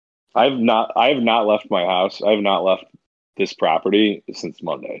I have not left my house. I have not left this property since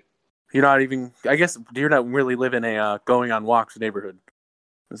Monday. You're not even. I guess you're not really living a going on walks neighborhood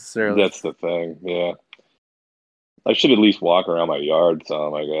necessarily. That's the thing. Yeah. I should at least walk around my yard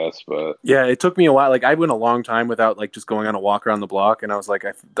some, I guess, but Yeah, it took me a while. Like I went a long time without like just going on a walk around the block, and I was like,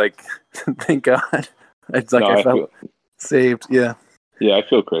 thank God. It's like no, I I felt feel saved. Yeah, yeah, I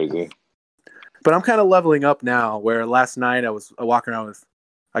feel crazy. but I'm kind of leveling up now. Where last night I was walking around with,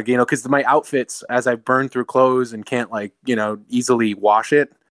 like, because my outfits, as I burn through clothes and can't like easily wash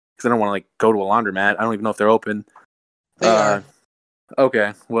it because I don't want to like go to a laundromat. I don't even know if they're open. They are.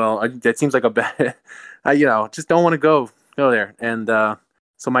 Okay, well, that seems like a bad. I just don't want to go there, and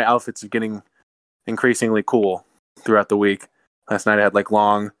so my outfits are getting increasingly cool throughout the week. Last night I had like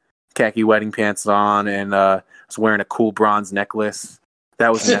long khaki wedding pants on, and I was wearing a cool bronze necklace.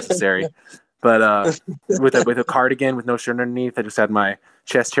 That was necessary, but with a cardigan with no shirt underneath, I just had my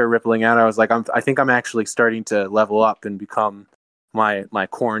chest hair rippling out. I was like, I think I'm actually starting to level up and become my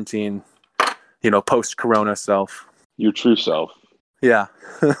quarantine, post Corona self. Your true self. Yeah,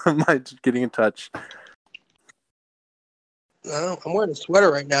 my getting in touch. No, I'm wearing a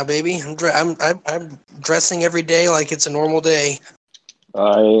sweater right now, baby. I'm dressing every day like it's a normal day.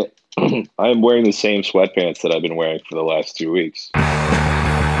 I I am wearing the same sweatpants that I've been wearing for the last 2 weeks.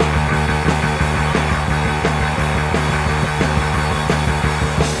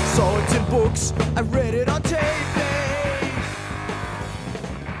 Saw it in books, I read it on tape.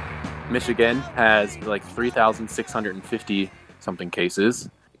 Michigan has like 3,650 something cases.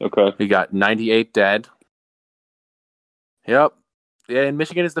 Okay. We got 98 dead. Yep. Yeah, and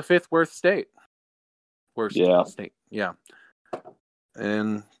Michigan is the fifth worst state. Worst state. Yeah.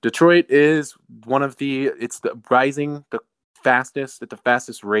 And Detroit is it's the fastest, at the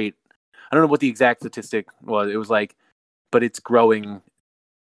fastest rate. I don't know what the exact statistic was. It was like, but it's growing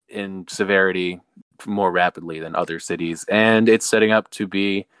in severity more rapidly than other cities. And it's setting up to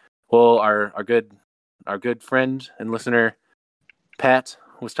be, well, our good friend and listener, Pat,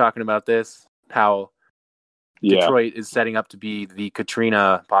 was talking about this, how Detroit is setting up to be the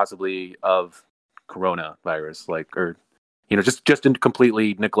Katrina, possibly, of coronavirus, just a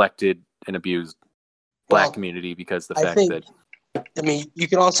completely neglected and abused Black community because you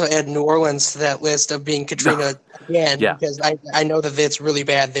can also add New Orleans to that list of being Katrina again, because I know that it's really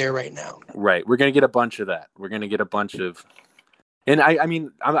bad there right now. Right. We're going to get a bunch of that. We're going to get a bunch of, and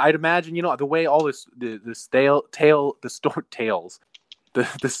I'd imagine, the way all this, the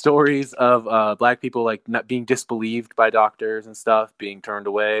stories of Black people like not being disbelieved by doctors and stuff, being turned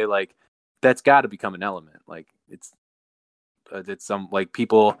away, like that's got to become an element. Like it's some like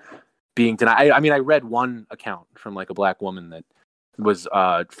people being denied. I read one account from like a Black woman that was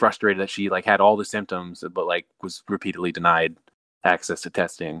frustrated that she like had all the symptoms, but like was repeatedly denied access to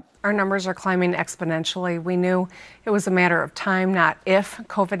testing. Our numbers are climbing exponentially. We knew it was a matter of time, not if,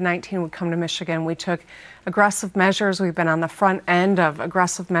 COVID-19 would come to Michigan. We took aggressive measures. We've been on the front end of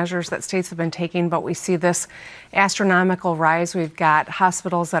aggressive measures that states have been taking, but we see this astronomical rise. We've got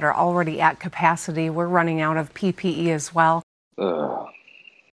hospitals that are already at capacity. We're running out of PPE as well.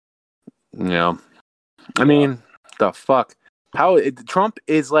 Yeah. The fuck? Trump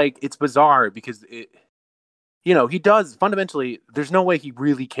is like, it's bizarre because he does fundamentally, there's no way he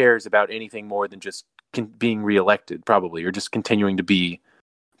really cares about anything more than just being reelected, probably, or just continuing to be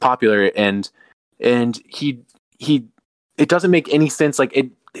popular. And he it doesn't make any sense.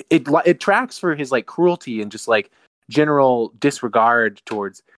 Like it tracks for his like cruelty and just like general disregard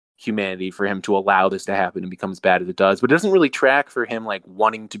towards humanity for him to allow this to happen and become as bad as it does. But it doesn't really track for him like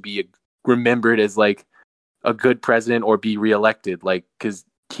wanting to be remembered as like a good president or be reelected, like, because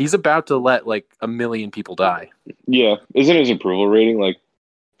he's about to let like 1 million people die. Yeah. Isn't his approval rating like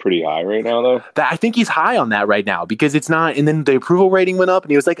pretty high right now though? I think he's high on that right now because it's not. And then the approval rating went up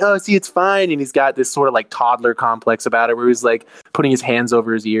and he was like, oh, see, it's fine. And he's got this sort of like toddler complex about it where he's like putting his hands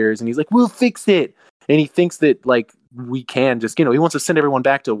over his ears and he's like, we'll fix it. And he thinks that like we can just, he wants to send everyone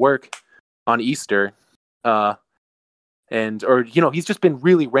back to work on Easter. He's just been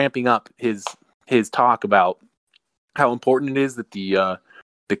really ramping up his talk about how important it is that the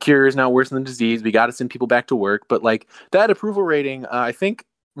cure is not worse than the disease. We got to send people back to work. But like that approval rating, I think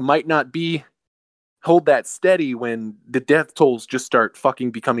might not hold that steady when the death tolls just start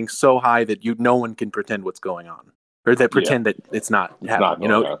fucking becoming so high that no one can pretend what's going on or that pretend that it's not happening.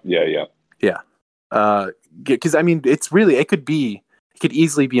 Yeah. Because it's really, it could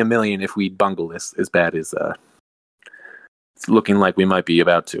easily be 1 million if we bungle this as bad as it's looking like we might be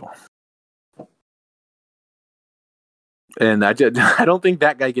about to. And I don't think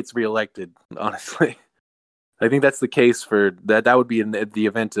that guy gets reelected, honestly. I think that's the case for that. That would be in the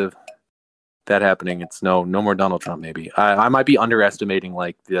event of that happening. It's no more Donald Trump. Maybe I might be underestimating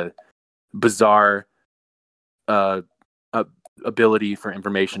like the bizarre ability for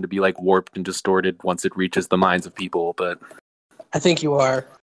information to be like warped and distorted once it reaches the minds of people. But I think you are.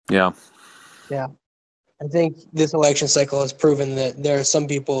 Yeah. I think this election cycle has proven that there are some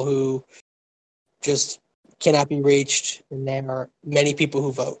people who just cannot be reached, and there are many people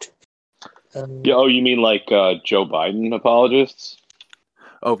who vote. Yeah. Oh, you mean like Joe Biden apologists?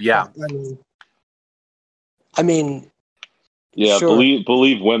 Oh yeah. I mean. Yeah. Sure.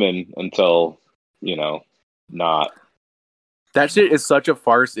 Believe women until not. That shit is such a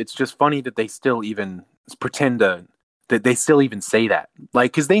farce. It's just funny that they still even pretend that they still even say that.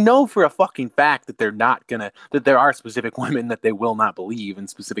 Like, because they know for a fucking fact that they're not gonna, that there are specific women that they will not believe in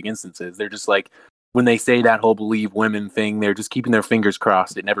specific instances. They're just like, when they say that whole believe women thing, they're just keeping their fingers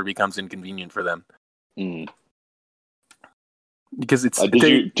crossed. It never becomes inconvenient for them. Mm. Because it's.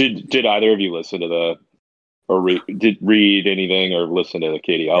 Did either of you listen to read anything or listen to the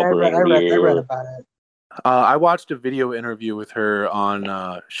Katie Halper interview? I read about it. I watched a video interview with her on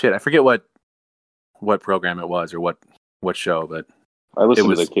I forget what program it was or what show, but I listened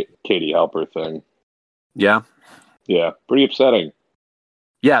to the Katie Halper thing. Yeah, pretty upsetting.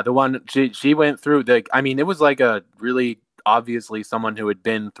 Yeah, the one she went through. It was like a really obviously someone who had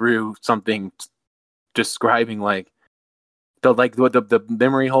been through something, describing like the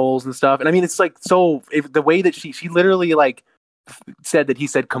memory holes and stuff. And I mean, it's like the way that she literally like said that he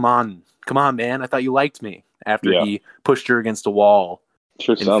said, "Come on, man, I thought you liked me," after he pushed her against a wall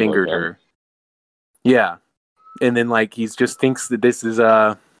and fingered her. Yeah. And then like he just thinks that this is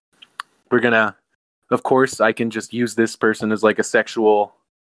of course I can just use this person as like a sexual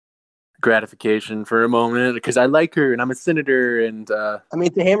gratification for a moment because I like her and I'm a senator. And to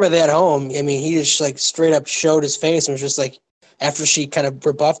hammer that home, he just like straight up showed his face and was just like, after she kind of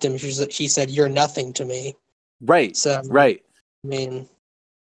rebuffed him, she said, "You're nothing to me." Right. So right.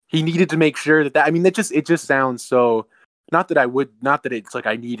 He needed to make sure it just sounds so, not that it's like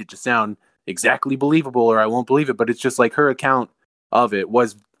I need it to sound exactly believable or I won't believe it, but it's just like her account of it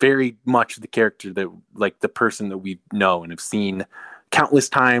was very much the character that, like, the person that we know and have seen countless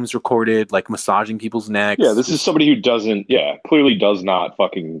times recorded, like massaging people's necks. Yeah, this is somebody who clearly does not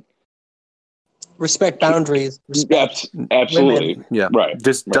fucking respect boundaries. Absolutely. Women. Yeah. Right.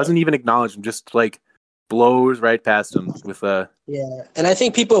 Just doesn't even acknowledge them, just like blows right past him with Yeah. And I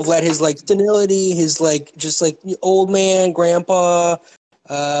think people have let his like senility, his like just like old man, grandpa,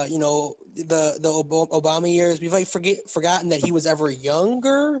 the Obama years, we've like forgotten that he was ever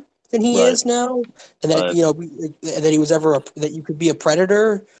younger than he is now, and that that he was ever that you could be a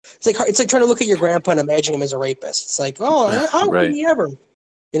predator. It's like trying to look at your grandpa and imagine him as a rapist. It's like, how could he ever?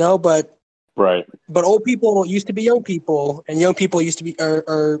 But But old people used to be young people, and young people used to be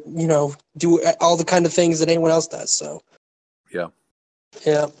do all the kind of things that anyone else does. So yeah.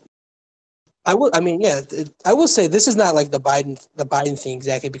 I will say this is not like the Biden thing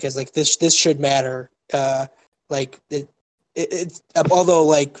exactly, because like this should matter. It's although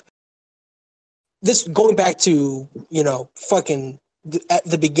like this going back to fucking at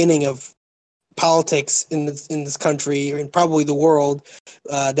the beginning of politics in this country and probably the world,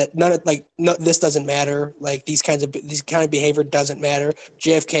 that this doesn't matter. Like these kind of behavior doesn't matter.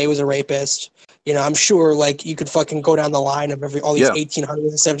 JFK was a rapist. I'm sure like you could fucking go down the line of all these 1800s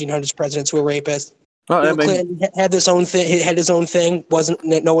and 1700s presidents who were rapists. Clinton had his own thing. He had his own thing.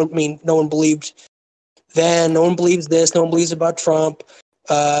 No one believed then. No one believes this. No one believes about Trump.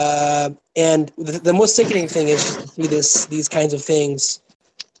 And the most sickening thing is just to see these kinds of things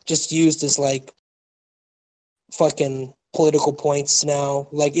just used as like fucking political points now.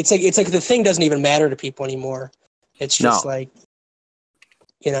 Like it's like the thing doesn't even matter to people anymore. It's just like,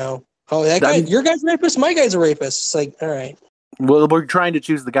 oh, that guy, your guy's a rapist, my guy's a rapist. It's like, all right. Well, we're trying to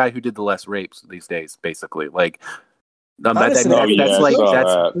choose the guy who did the less rapes these days, basically. Like that's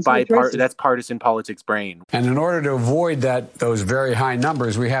partisan politics brain. And in order to avoid those very high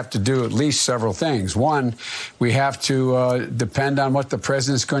numbers, we have to do at least several things. One, we have to depend on what the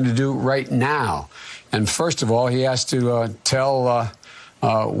president's going to do right now. And first of all, he has to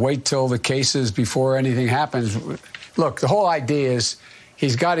wait till the cases before anything happens. Look, the whole idea is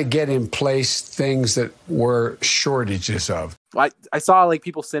he's got to get in place things that were shortages of. I saw like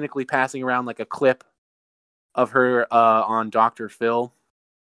people cynically passing around like a clip of her on Dr. Phil,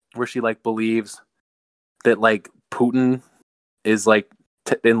 where she like believes that like Putin is like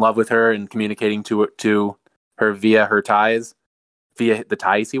in love with her and communicating to her via the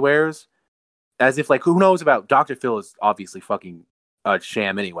ties he wears, as if like who knows about Dr. Phil is obviously fucking a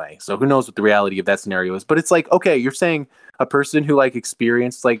sham anyway. So who knows what the reality of that scenario is? But it's like, okay, you're saying a person who like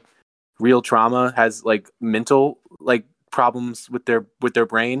experienced like real trauma has like mental like problems with their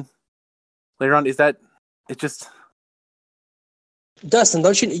brain later on. Is that it? Just Dustin,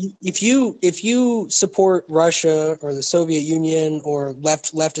 don't you? If you support Russia or the Soviet Union or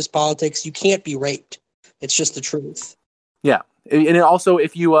leftist politics, you can't be raped. It's just the truth. Yeah, and it also,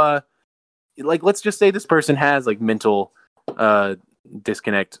 if you like, let's just say this person has like mental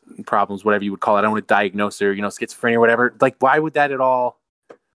disconnect problems, whatever you would call it. I don't want to diagnose her, schizophrenia or whatever. Like, why would that at all?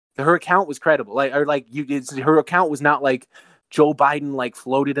 Her account was credible. Her account was not like Joe Biden like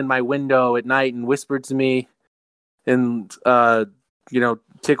floated in my window at night and whispered to me and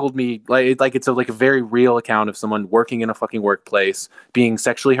tickled me. Like it's a very real account of someone working in a fucking workplace being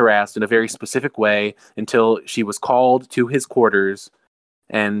sexually harassed in a very specific way until she was called to his quarters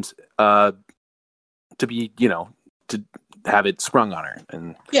and to be to have it sprung on her.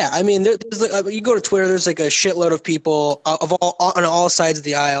 And yeah, I mean, there's you go to Twitter, there's like a shitload of people of on all sides of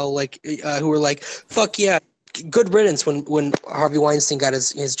the aisle, like who were like, "Fuck yeah, good riddance" when Harvey Weinstein got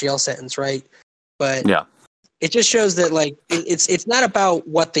his jail sentence, right? But yeah, it just shows that like it's not about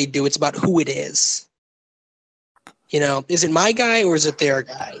what they do; it's about who it is. Is it my guy or is it their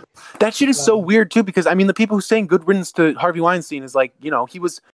guy? That shit is so weird too, because I mean, the people who saying good riddance to Harvey Weinstein is like,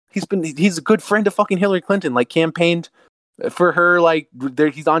 he's a good friend of fucking Hillary Clinton, like campaigned for her, like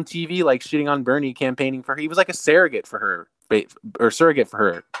he's on TV like shitting on Bernie, campaigning for her. He was like a surrogate for her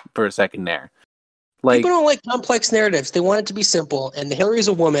for a second there. Like, people don't like complex narratives. They want it to be simple. And Hillary's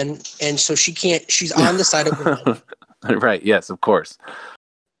a woman, and so she's on the side of women. Right, yes, of course.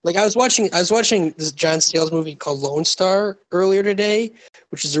 Like I was watching this John Sayles movie called Lone Star earlier today,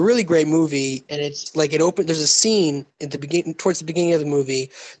 which is a really great movie, and it's like there's a scene at the beginning, towards the beginning of the movie,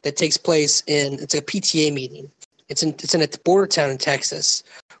 that takes place it's a PTA meeting. It's in a border town in Texas,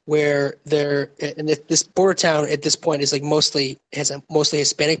 where this border town at this point is like mostly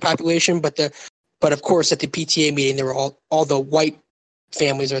Hispanic population, but of course at the PTA meeting there were all the white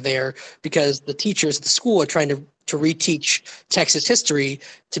families are there because the teachers at the school are trying to reteach Texas history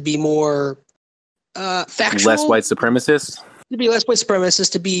to be more factual, less white supremacist. To be less white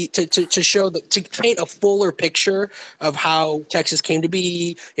supremacist, to show to paint a fuller picture of how Texas came to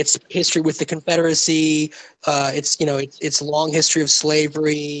be, its history with the Confederacy, its long history of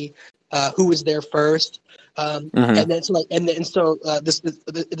slavery, who was there first, and then so this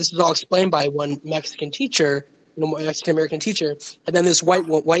is all explained by one Mexican teacher, Mexican American teacher, and then this white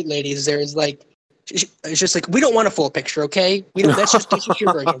lady is there is like. It's just like, we don't want a full picture, okay? We don't. That's just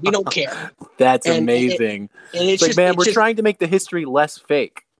your version. We don't care. That's amazing. And it's like, man, we're trying to make the history less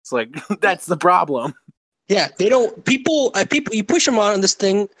fake. It's like that's the problem. Yeah, they don't. People. You push them on this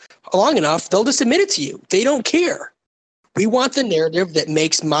thing long enough, they'll just admit it to you. They don't care. We want the narrative that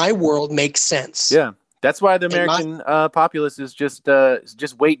makes my world make sense. Yeah, that's why the American populace is just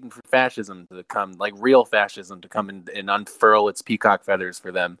waiting for fascism to come, like real fascism to come and unfurl its peacock feathers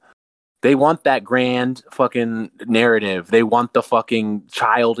for them. They want that grand fucking narrative. They want the fucking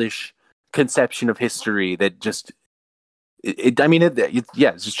childish conception of history that just. It's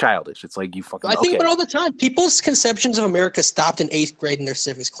just childish. It's like you fucking. I think about it all the time. People's conceptions of America stopped in 8th grade in their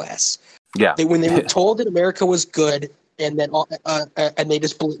civics class. Yeah, when they were told that America was good, and then and they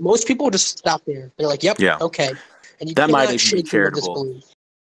just believe. Most people just stop there. They're like, "Yep, yeah, okay." And you that might even be charitable.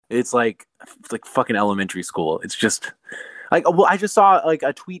 It's like fucking elementary school. It's just. Like, well, I just saw like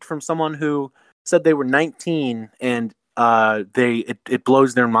a tweet from someone who said they were 19 and it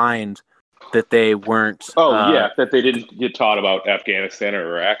blows their mind that they weren't. That they didn't get taught about Afghanistan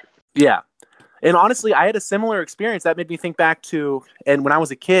or Iraq. Yeah, and honestly, I had a similar experience that made me think back to. And when I was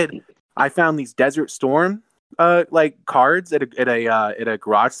a kid, I found these Desert Storm like cards at a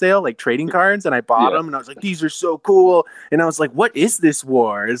garage sale, like trading cards, and I bought them, and I was like, these are so cool. And I was like, what is this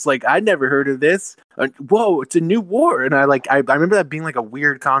war? It's like, I'd never heard of this. Whoa, it's a new war. And I remember that being like a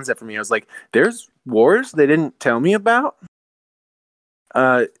weird concept for me. I was like, there's wars they didn't tell me about.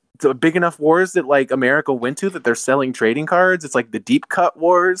 So big enough wars that like America went to that they're selling trading cards. It's like the deep cut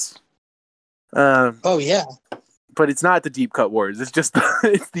wars. Oh yeah. But it's not the deep cut wars. It's just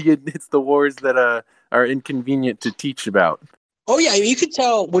it's the wars that are inconvenient to teach about. Oh yeah, you could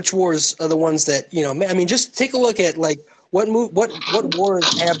tell which wars are the ones that I mean, just take a look at like what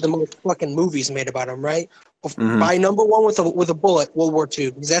wars have the most fucking movies made about them, right? By number one with a bullet, World War II,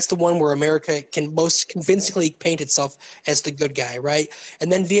 because that's the one where America can most convincingly paint itself as the good guy, right?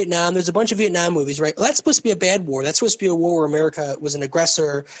 And then Vietnam, there's a bunch of Vietnam movies, right? Well, that's supposed to be a bad war. That's supposed to be a war where America was an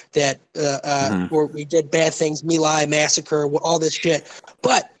aggressor, that where we did bad things, My Lai massacre, all this shit.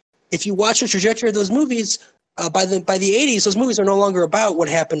 But if you watch the trajectory of those movies, by the 80s, those movies are no longer about what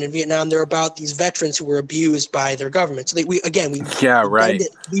happened in Vietnam. They're about these veterans who were abused by their government. So we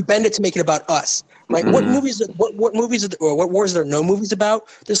bend it to make it about us. Right? What movies? What what wars are there no movies about?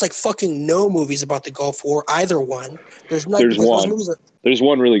 There's like fucking no movies about the Gulf War, either one. There's one. There's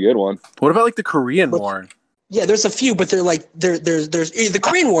one really good one. What about like the Korean War? Yeah, there's a few, but they're like there's the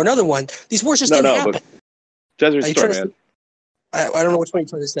Korean War, another one. These wars just didn't happen. Desert Storm, man. I don't know which one you're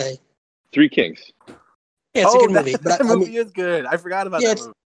trying to say. Three Kings. Yeah, it's a good movie. That movie is good. I forgot about that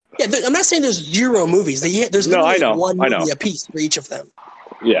movie. Yeah, I'm not saying there's zero movies. There's literally one movie a piece for each of them.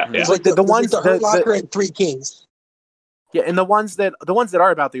 Yeah, It's like the ones the Hurt Locker and Three Kings. Yeah, and the ones that are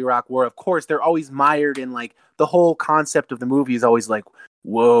about the Iraq War, of course, they're always mired in like the whole concept of the movie is always like,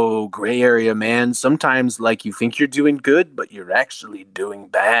 whoa, gray area, man. Sometimes like you think you're doing good, but you're actually doing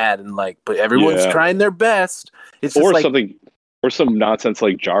bad, and like, but everyone's trying their best. It's just some nonsense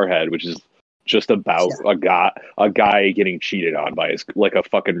like Jarhead, which is just about a guy getting cheated on by like a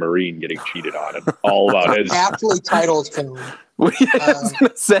fucking Marine getting cheated on, and all about his aptly titled film. I was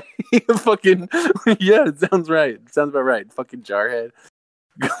gonna say, fucking it sounds right. It sounds about right. Fucking Jarhead.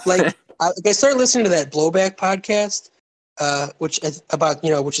 Like I started listening to that Blowback podcast, which is about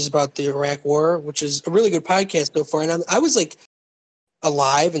the Iraq War, which is a really good podcast so far. And I was like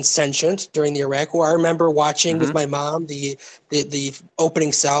alive and sentient during the Iraq War. I remember watching with my mom the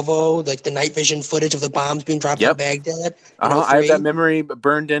opening salvo, like the night vision footage of the bombs being dropped on Baghdad. I have that memory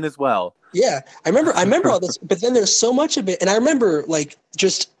burned in as well. Yeah, I remember all this, but then there's so much of it, and I remember like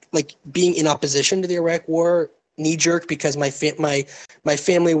just like being in opposition to the Iraq War, knee jerk, because my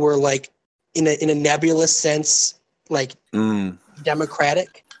family were like in a nebulous sense like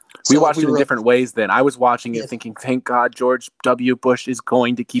democratic. We watched it in different ways then. I was watching it thinking, thank God George W. Bush is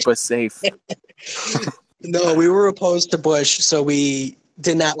going to keep us safe. No, we were opposed to Bush, so we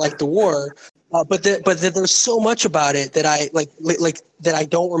did not like the war. But there's so much about it that I like that I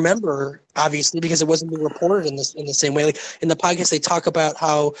don't remember, obviously, because it wasn't being reported in the same way. Like in the podcast, they talk about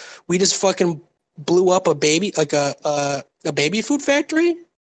how we just fucking blew up a baby baby food factory.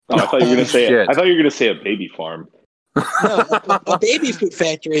 Oh, I thought you were gonna say. I thought you were gonna say a baby farm. No, a baby food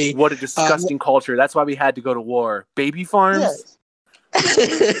factory. What a disgusting culture. That's why we had to go to war. Baby farms?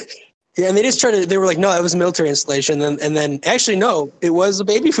 Yeah. Yeah, and they were like, no, that was a military installation. And then actually, no, it was a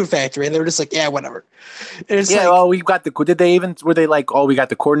baby food factory. And they were just like, yeah, whatever. And it's we got were they like, oh, we got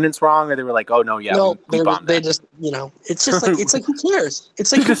the coordinates wrong? Or they were like, oh, no, yeah. No, they just, it's just like, it's like, who cares?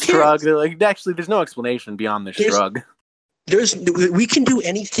 It's like, just shrug. They're like, actually, there's no explanation beyond the shrug. We can do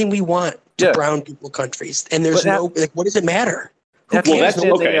anything we want to brown people countries. And there's what does it matter?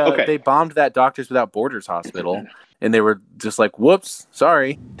 They bombed that Doctors Without Borders hospital. And they were just like, whoops,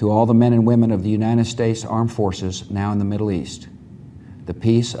 sorry. To all the men and women of the United States Armed Forces now in the Middle East, the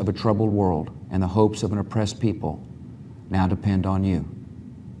peace of a troubled world and the hopes of an oppressed people now depend on you.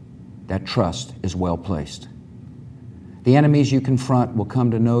 That trust is well placed. The enemies you confront will come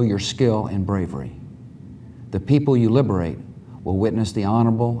to know your skill and bravery. The people you liberate will witness the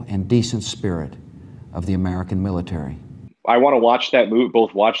honorable and decent spirit of the American military. I want to watch that movie,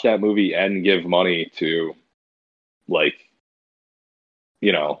 both watch that movie and give money to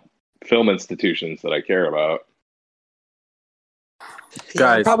film institutions that I care about.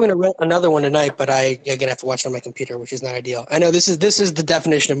 Guys, I'm probably gonna rent another one tonight, but I'm gonna have to watch it on my computer, which is not ideal. I know this is the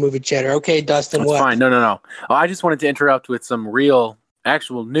definition of movie chatter. Okay, Dustin, that's fine. No. Oh, I just wanted to interrupt with some real,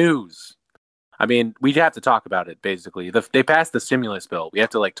 actual news. I mean, we have to talk about it. Basically, they passed the stimulus bill. We have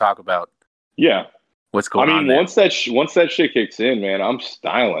to talk about what's going on. I mean, once that shit kicks in, man, I'm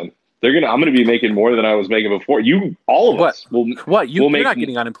styling. I'm going to be making more than I was making before. All of us will. What? You're not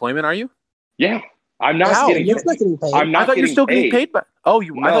getting unemployment, are you? Yeah, I'm not getting paid. I thought you're still getting paid, but I thought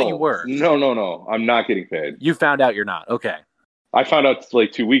you were. No. I'm not getting paid. You found out you're not. Okay. I found out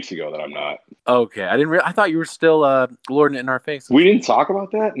like 2 weeks ago that I'm not. Okay, I didn't. I thought you were still lording it in our faces. We didn't talk about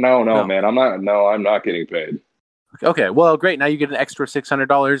that. No, man. I'm not. No, I'm not getting paid. Okay. Well, great. Now you get an extra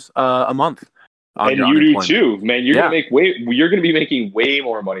 $600 a month. And you do too, man. You're gonna be making way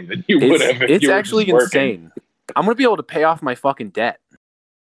more money than you would have. It's actually insane. I'm gonna be able to pay off my fucking debt.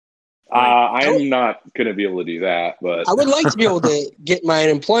 I'm not gonna be able to do that, but I would like to be able to get my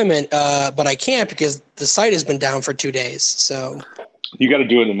unemployment, but I can't because the site has been down for 2 days. So you got to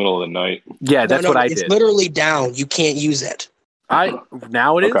do it in the middle of the night. Yeah, that's what I did. It's literally down. You can't use it.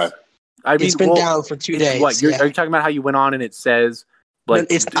 Now it is. Okay. I mean, it's been down for 2 days. What? Are you talking about how you went on and it says?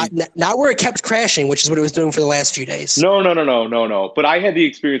 It's not where it kept crashing, which is what it was doing for the last few days. No. But I had the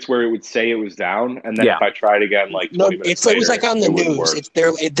experience where it would say it was down, and then if I tried again, 20 minutes later, it was like on the news.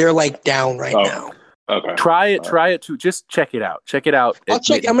 They're like down right now. Okay. Try it too. Just check it out. Check it out. I'm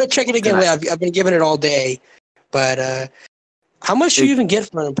gonna check it again. I've been giving it all day. But how much do you even get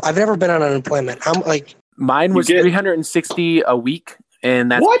from? I've never been on unemployment. How like mine was $360 a week,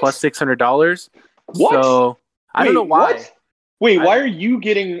 and that's plus $600. What? So I don't know why. What? Wait, why are you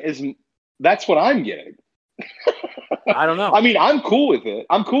getting as? That's what I'm getting. I don't know. I mean, I'm cool with it.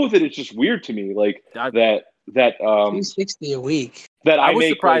 It's just weird to me, like that. $360 a week. That I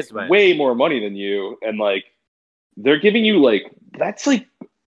make surprised like, way more money than you, and like they're giving you like that's like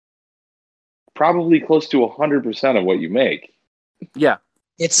probably close to 100% of what you make. Yeah,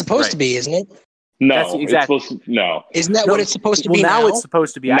 it's supposed to be, isn't it? No, exactly. it's supposed to, no. Isn't that what it's supposed to be? Now it's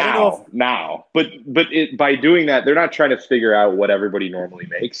supposed to be. Now, I don't know but by doing that, they're not trying to figure out what everybody normally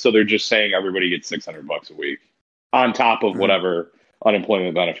makes, so they're just saying everybody gets $600 a week on top of whatever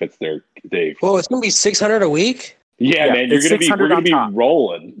unemployment benefits they've. Well, it's gonna be $600 a week. Yeah, man, we're gonna be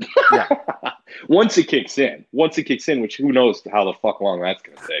rolling. Yeah. Once it kicks in, which who knows how the fuck long that's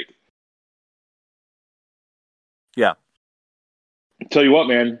gonna take. Yeah. Tell you what,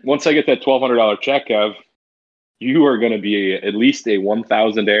 man. Once I get that $1,200 check, Kev, you are going to be at least a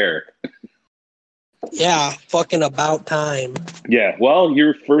 1,000-aire. Yeah, fucking about time. Yeah, well,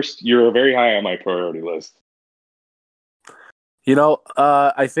 you're very high on my priority list. You know,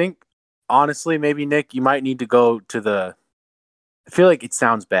 I think, honestly, maybe, Nick, you might need to go to the... I feel like it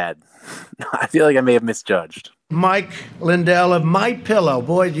sounds bad. I feel like I may have misjudged. Mike Lindell of My Pillow.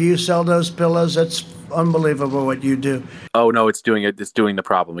 Boy, do you sell those pillows. That's unbelievable what you do. Oh, no, it's doing the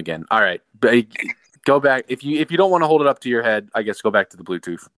problem again. All right. Go back. If you don't want to hold it up to your head, I guess go back to the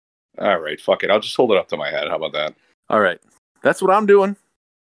Bluetooth. All right, fuck it. I'll just hold it up to my head. How about that? All right. That's what I'm doing.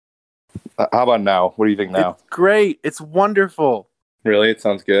 How about now? What do you think now? It's great. It's wonderful. Really? It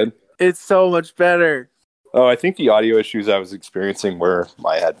sounds good? It's so much better. Oh, I think the audio issues I was experiencing were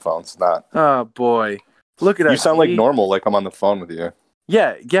my headphones, not... Oh, boy. Look at us. You sound like normal, like I'm on the phone with you.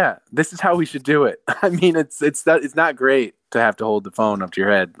 Yeah. This is how we should do it. I mean, it's not great to have to hold the phone up to your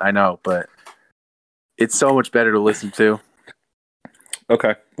head. I know, but it's so much better to listen to.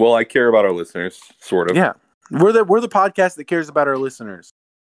 Okay. Well, I care about our listeners, sort of. Yeah. We're the podcast that cares about our listeners.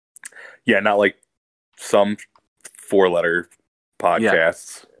 Yeah, not like some 4-letter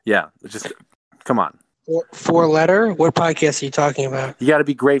podcasts. Yeah. Just come on. 4-letter? What podcast are you talking about? You got to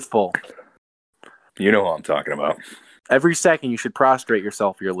be grateful. You know what I'm talking about. Every second you should prostrate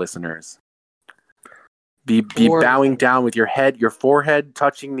yourself for your listeners. Be bowing down with your forehead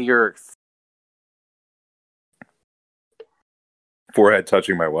touching the earth. Forehead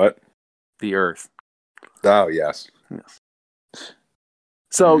touching my what? The earth. Oh, yes.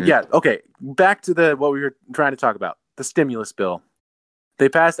 So, yeah, okay. Back to what we were trying to talk about. The stimulus bill. They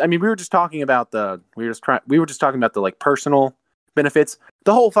passed, I mean, we were just talking about the like personal benefits.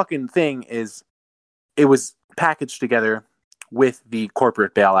 The whole fucking thing is it was packaged together with the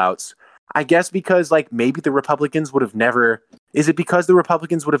corporate bailouts. I guess because like maybe the Republicans would have never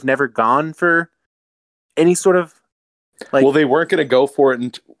gone for any sort of like. Well, they weren't going to go for it.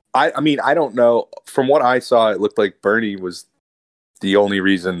 And I mean, I don't know. From what I saw, it looked like Bernie was the only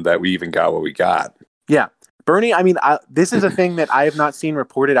reason that we even got what we got. Yeah. Bernie, I mean, this is a thing that I have not seen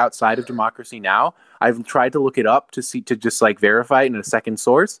reported outside of Democracy Now! I've tried to look it up to just like verify it in a second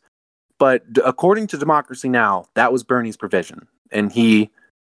source. But according to Democracy Now!, that was Bernie's provision. And he...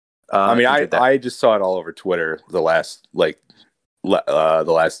 I just saw it all over Twitter the last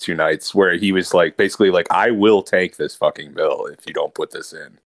 2 nights where he was like, basically like, I will take this fucking bill if you don't put this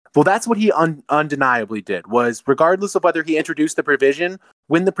in. Well, that's what he undeniably did, was regardless of whether he introduced the provision,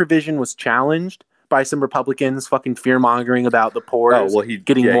 when the provision was challenged by some Republicans fucking fear-mongering about the poor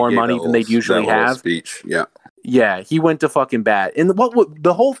getting more money than they'd usually have. Speech. Yeah. Yeah, he went to fucking bat. And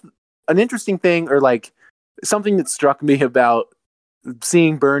an interesting thing, or like something that struck me about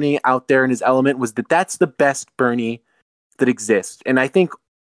seeing Bernie out there in his element, was that's the best Bernie that exists. And I think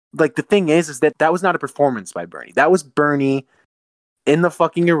like the thing is that was not a performance by Bernie. That was Bernie in the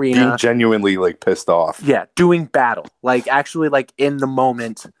fucking arena. Being genuinely like pissed off. Yeah, doing battle. Like actually like in the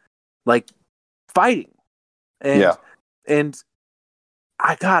moment, like fighting. And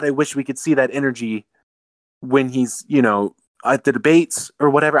I wish we could see that energy when he's, at the debates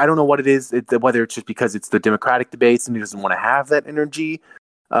or whatever. I don't know what it is, whether it's just because it's the Democratic debates and he doesn't want to have that energy.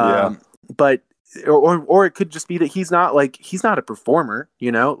 But or it could just be that he's not a performer,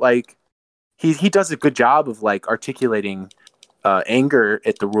 like he does a good job of like articulating anger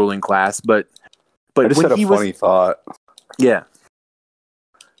at the ruling class, but I just had a funny thought. Yeah.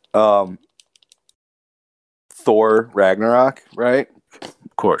 Thor Ragnarok, right?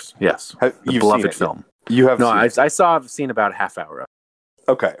 Of course, yes. The beloved film. You have? No, I've seen about a half hour of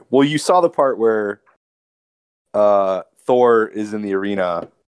it. Okay. Well, you saw the part where Thor is in the arena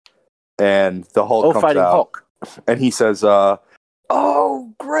and the Hulk comes fighting out. Hulk. And he says, "Oh,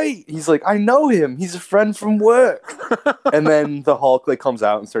 great!" He's like, "I know him. He's a friend from work." And then the Hulk like comes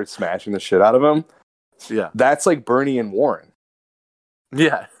out and starts smashing the shit out of him. Yeah, that's like Bernie and Warren.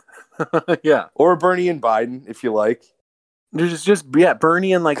 Yeah, yeah, or Bernie and Biden, if you like. There's just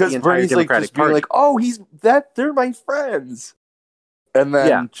Bernie and like the entire Bernie's Democratic like just being Party. like, "Oh, they're my friends," and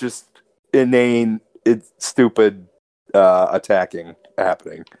then just inane, stupid attacking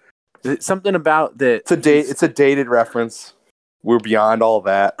happening. Something about that. It's a dated reference. We're beyond all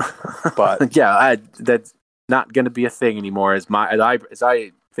that, but yeah, that's not going to be a thing anymore. As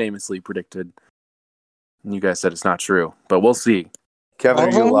I famously predicted. You guys said it's not true, but we'll see. Kevin,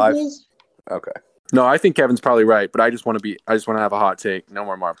 are you alive? Okay. No, I think Kevin's probably right, but I just want to have a hot take. No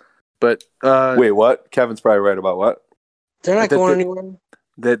more Marvel. But wait, what? Kevin's probably right about what? They're not going anywhere.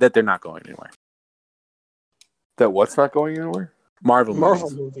 That they're not going anywhere. That what's not going anywhere? Marvel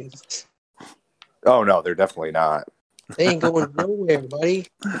movies. Oh no, they're definitely not. They ain't going nowhere, buddy.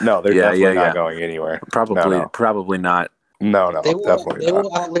 No, they're definitely not going anywhere. Probably not. No, definitely they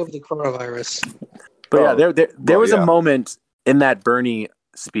will outlive the coronavirus. But there was a moment in that Bernie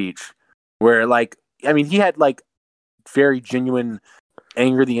speech where, like, I mean, he had like very genuine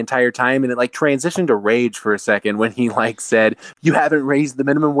anger the entire time, and it like transitioned to rage for a second when he like said, "You haven't raised the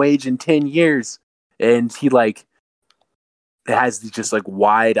minimum wage in 10 years," and he like has these just like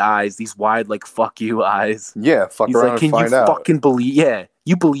wide eyes, these wide like "fuck you" eyes. Yeah, He's like, "Can you fucking believe? Yeah,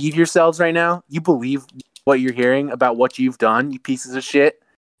 you believe yourselves right now? You believe what you're hearing about what you've done, you pieces of shit."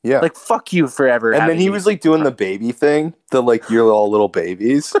 Yeah, like fuck you forever. And then he was like doing the baby thing, the like you're all little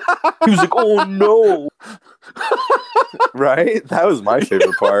babies. He was like, "Oh no," right? That was my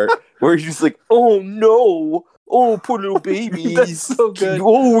favorite part, where he's just like, "Oh no, oh poor little babies." That's so good.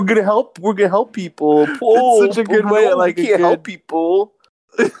 Oh, we're gonna help people. Oh, it's such a good way. No, like, we can't help people.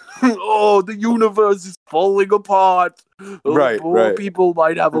 Oh, the universe is falling apart. Right, poor people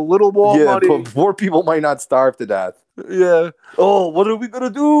might have a little more money. Yeah, poor people might not starve to death. Yeah. Oh, what are we gonna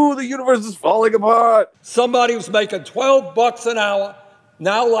do? The universe is falling apart. Somebody who's making $12 an hour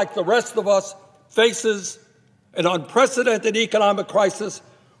now, like the rest of us, faces an unprecedented economic crisis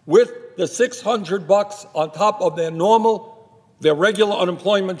with the $600 on top of their regular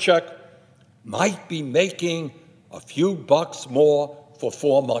unemployment check, might be making a few bucks more for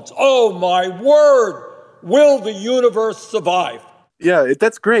 4 months. Oh my word! Will the universe survive? Yeah,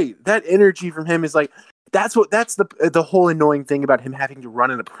 that's great. That energy from him is like, that's the whole annoying thing about him having to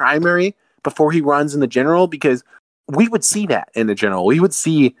run in a primary before he runs in the general, because we would see that in the general. We would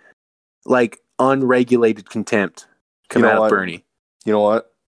see like unregulated contempt come out of Bernie. You know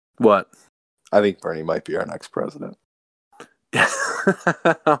what? What? I think Bernie might be our next president.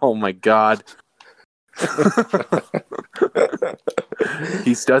 Oh my God.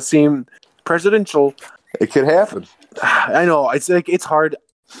 He does seem presidential. It could happen. I know. It's like, it's hard.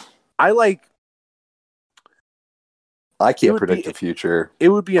 I can't predict the future. It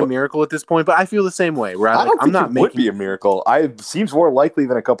would be a miracle at this point, but I feel the same way. Where I don't think it would be a miracle. It seems more likely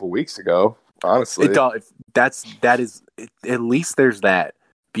than a couple weeks ago, honestly. It does. That is at least there's that,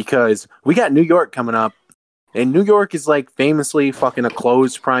 because we got New York coming up, and New York is like famously fucking a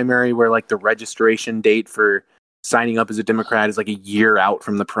closed primary where like the registration date for signing up as a Democrat is like a year out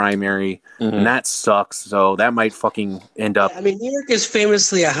from the primary, and that sucks. So that might fucking end up. I mean, New York is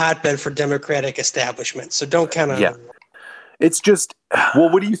famously a hotbed for Democratic establishment, so don't kind of. Yeah. It's just.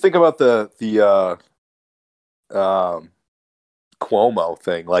 Well, what do you think about the Cuomo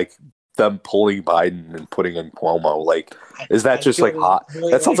thing? Like them pulling Biden and putting in Cuomo. Like, is that just like hot?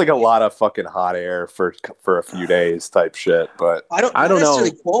 That sounds like a lot of fucking hot air for a few days type shit. But I don't know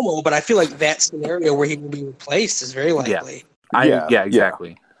Cuomo, but I feel like that scenario where he will be replaced is very likely. Yeah,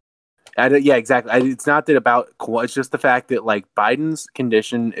 exactly. Exactly. It's not that about. It's just the fact that like Biden's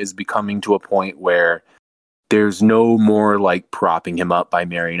condition is becoming to a point where there's no more like propping him up by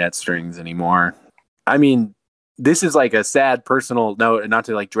marionette strings anymore. I mean, this is like a sad personal note, and not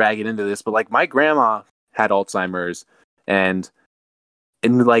to like drag it into this, but like my grandma had Alzheimer's, and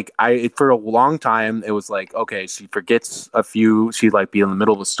like for a long time it was like, okay, she forgets a few, she'd like be in the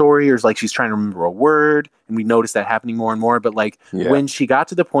middle of a story, or like she's trying to remember a word, and we noticed that happening more and more. But like when she got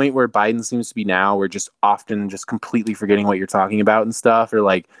to the point where Biden seems to be now, we're just often just completely forgetting what you're talking about and stuff, or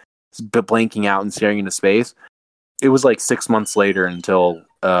like blanking out and staring into space. It was like 6 months later until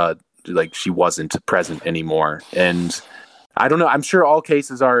like she wasn't present anymore. And I don't know, I'm sure all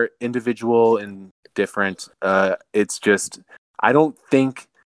cases are individual and different. It's just, I don't think,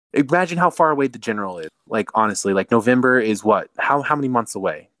 imagine how far away the general is. Like honestly, like November is what? How many months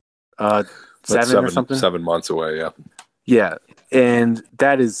away? 7 or something? 7 months away, yeah. Yeah. And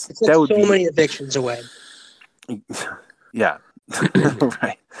that is, it's like that would so be many evictions away. Yeah.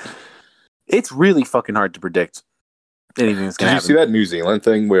 Right. It's really fucking hard to predict anything that's going to happen. Did you see that New Zealand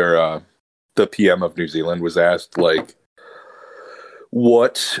thing where the PM of New Zealand was asked, like,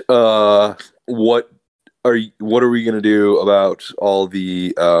 what are we going to do about all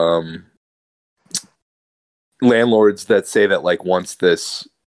the landlords that say that, like, once this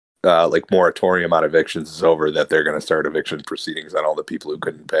like moratorium on evictions is over, that they're going to start eviction proceedings on all the people who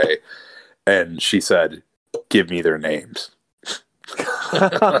couldn't pay? And she said, "Give me their names."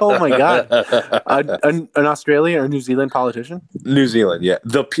 Oh my god! An Australian or New Zealand politician? New Zealand, yeah.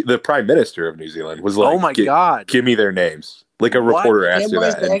 The Prime Minister of New Zealand was like, "Oh my god, give me their names." Like a reporter asked her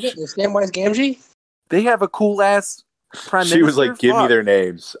that. Samwise Gamgee? They have a cool ass Prime Minister. She was like, "Give me their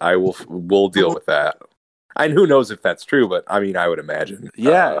names. We'll deal with that." And who knows if that's true, but I mean, I would imagine.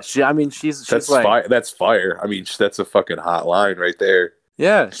 Yeah, she's that's like, that's fire. I mean, that's a fucking hot line right there.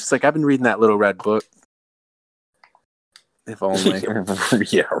 Yeah, she's like, I've been reading that Little Red Book. If only.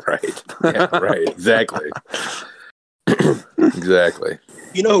 Yeah, right. Yeah, right. Exactly. Exactly.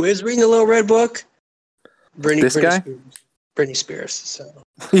 You know who is reading the Little Red Book? Britney Spears. So.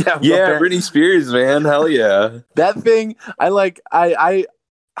 Yeah, Britney Spears, man. Hell yeah. That thing, I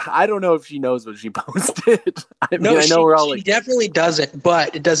don't know if she knows what she posted. I know we're all like, she definitely doesn't,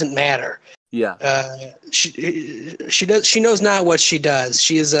 but it doesn't matter. Yeah. She does. She knows not what she does.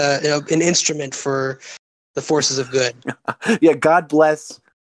 She is an instrument for the forces of good. Yeah. God bless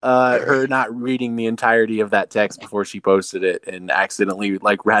her not reading the entirety of that text before she posted it and accidentally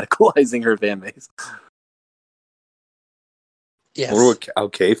like radicalizing her fan base. Yes. I wonder how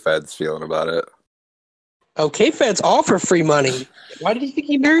K-Fed's feeling about it. Oh, K-Fed's all for free money. Why did you think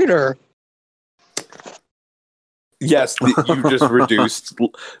he married her? Yes, you just reduced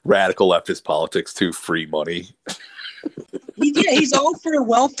radical leftist politics to free money. He's all for a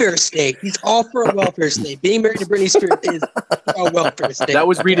welfare state. He's all for a welfare state. Being married to Britney Spears is a welfare state. That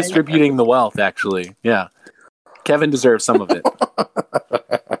was redistributing the wealth, actually. Yeah. Kevin deserves some of it.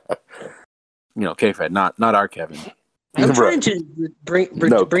 K-Fed, not our Kevin. I'm trying to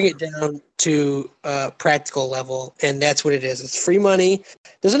bring it down to a practical level, and that's what it is. It's free money.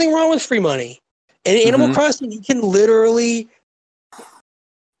 There's nothing wrong with free money. In Animal Crossing, you can literally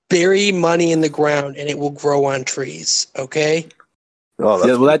bury money in the ground, and it will grow on trees. Okay. Oh,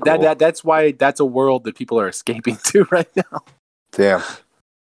 that's cool. That's why that's a world that people are escaping to right now. Damn.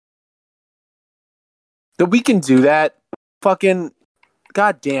 That we can do that. Fucking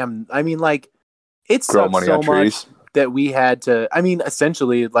goddamn. I mean, like, it's grow money so on trees. Much that we had to. I mean,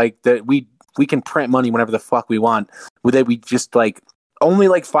 essentially, like that we can print money whenever the fuck we want. That we just like. Only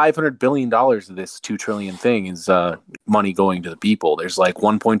like $500 billion of this $2 trillion thing is money going to the people. There's like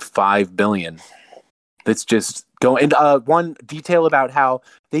 $1.5 billion that's just going. And one detail about how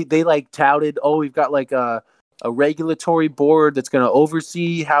they like touted, we've got like a regulatory board that's going to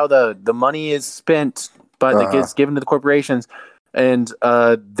oversee how the money is spent, but that gets given to the corporations. And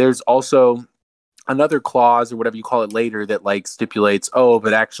there's also another clause or whatever you call it later that like stipulates,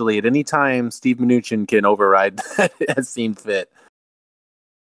 but actually at any time Steve Mnuchin can override that as seen fit.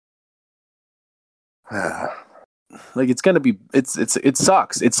 Like it's gonna be it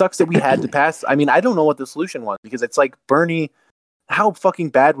sucks. It sucks that we had to pass. I mean, I don't know what the solution was because it's like Bernie, how fucking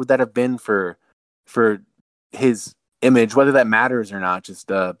bad would that have been for his image, whether that matters or not,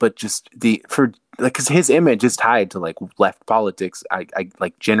 because his image is tied to like left politics. I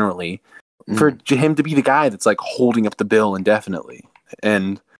like generally for him to be the guy that's like holding up the bill indefinitely.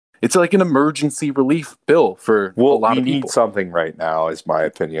 And it's like an emergency relief bill for a lot of people. We need something right now, is my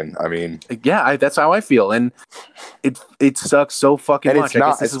opinion. I mean, yeah, that's how I feel, and it sucks so fucking much.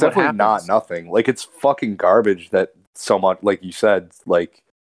 It's definitely not nothing. Like it's fucking garbage that so much, like you said, like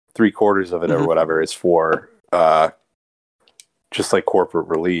 3/4 of it or whatever is for just like corporate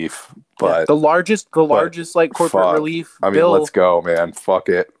relief. But the largest like corporate relief. I mean, bill, let's go, man. Fuck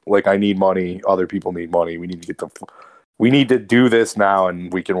it. Like I need money. Other people need money. We need to get them. We need to do this now,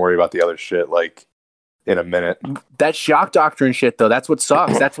 and we can worry about the other shit like in a minute. That shock doctrine shit, though, that's what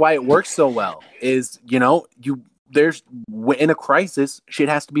sucks. That's why it works so well. Is there's in a crisis, shit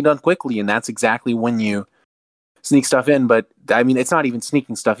has to be done quickly, and that's exactly when you sneak stuff in. But I mean, it's not even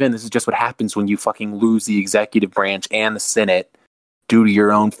sneaking stuff in. This is just what happens when you fucking lose the executive branch and the Senate due to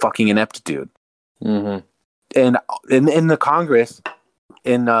your own fucking ineptitude. Mm-hmm. And in the Congress.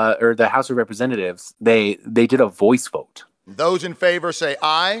 Or the House of Representatives, they did a voice vote. Those in favor say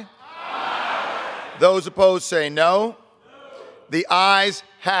aye. Aye. Those opposed say no. The ayes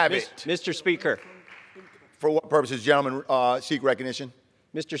have it. Mr. Speaker. For what purposes, gentlemen, seek recognition?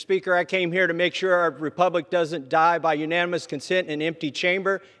 Mr. Speaker, I came here to make sure our republic doesn't die by unanimous consent in an empty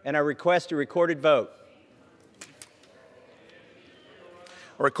chamber, and I request a recorded vote.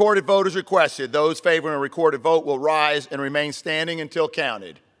 A recorded vote is requested. Those favoring a recorded vote will rise and remain standing until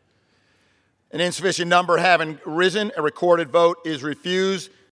counted. An insufficient number having risen, a recorded vote is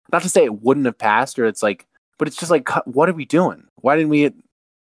refused. Not to say it wouldn't have passed, or it's like, but it's just like, what are we doing? Why didn't we?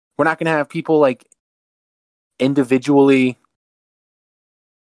 We're not going to have people like individually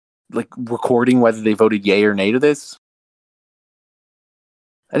like recording whether they voted yay or nay to this.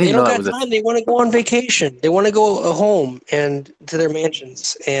 I didn't know that was time. They want to go on vacation. They want to go home and to their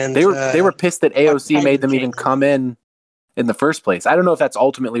mansions. And they were pissed that AOC made them even come in the first place. I don't know if that's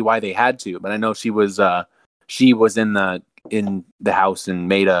ultimately why they had to, but I know she was in the House and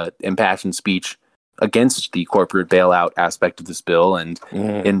made a impassioned speech against the corporate bailout aspect of this bill, and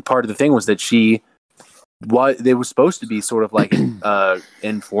part of the thing was that they were supposed to be sort of like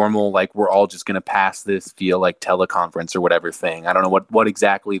informal, like we're all just going to pass this via like teleconference or whatever thing. I don't know what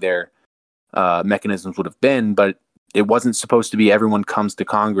exactly their mechanisms would have been, but it wasn't supposed to be everyone comes to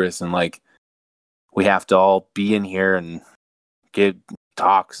Congress and like we have to all be in here and give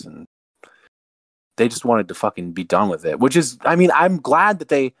talks, and they just wanted to fucking be done with it, which is, I mean, I'm glad that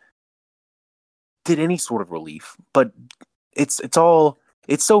they did any sort of relief, but it's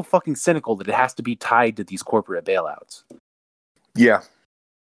so fucking cynical that it has to be tied to these corporate bailouts. Yeah.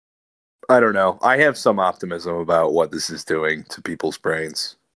 I don't know. I have some optimism about what this is doing to people's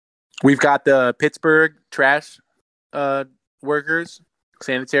brains. We've got the Pittsburgh trash workers,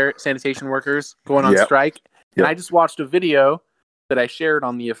 sanitation workers going on strike. And I just watched a video that I shared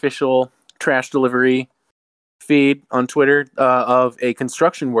on the official trash delivery feed on Twitter of a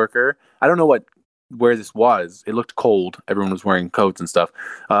construction worker. I don't know where this was. It looked cold. Everyone was wearing coats and stuff.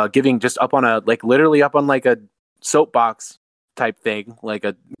 Giving just up on literally up on like a soapbox type thing, like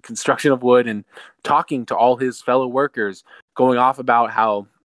a construction of wood, and talking to all his fellow workers, going off about how,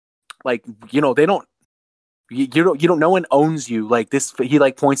 like, you know, they don't, you don't, no one owns you. Like this, he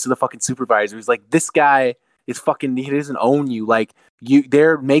like points to the fucking supervisor. He's like, this guy is fucking, he doesn't own you. Like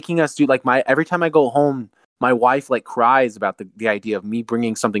they're making us do like every time I go home, my wife like cries about the idea of me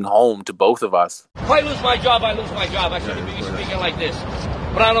bringing something home to both of us. If I lose my job, I lose my job. I shouldn't be speaking like this.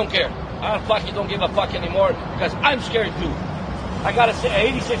 But I don't care. I don't give a fuck anymore because I'm scared too. I got an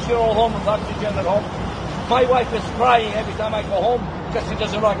 86-year-old home with oxygen at home. My wife is crying every time I go home because she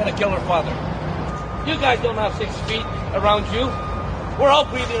doesn't know I'm going to kill her father. You guys don't have 6 feet around you. We're all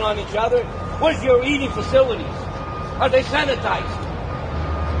breathing on each other. Where's your eating facilities? Are they sanitized?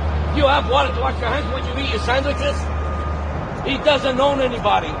 You have water to wash your hands when you eat your sandwiches? He doesn't own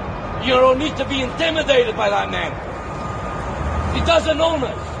anybody. You don't need to be intimidated by that man. He doesn't own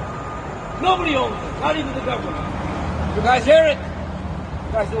us. Nobody owns us, not even the government. You guys hear it?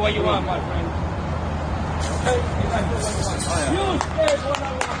 You guys do what you want, my friend. Okay? You guys do what you want. You scared what I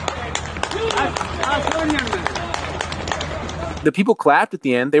want scared. The people clapped at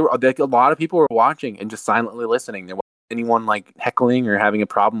the end. They were like, a lot of people were watching and just silently listening. There wasn't anyone like heckling or having a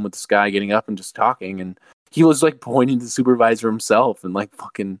problem with this guy getting up and just talking. And he was like pointing to the supervisor himself and like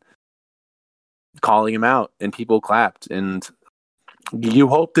fucking calling him out, and people clapped. And you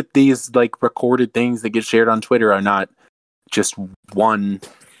hope that these like recorded things that get shared on Twitter are not just one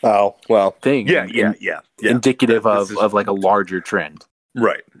thing. Yeah. Indicative of like a larger trend.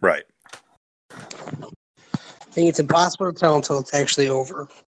 Right. I think it's impossible to tell until it's actually over.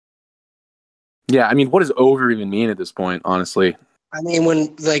 Yeah, I mean, what does over even mean at this point, honestly? I mean,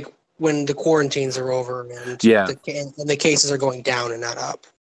 when the quarantines are over and the cases are going down and not up.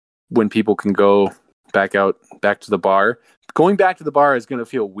 When people can go back to the bar. Going back to the bar is going to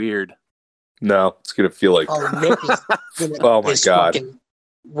feel weird. No, it's going to feel like... Nick oh my God.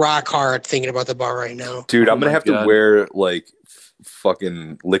 Rock hard thinking about the bar right now. Dude, I'm going to have to wear like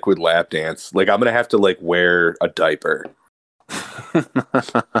fucking liquid lap dance. Like I'm going to have to like wear a diaper.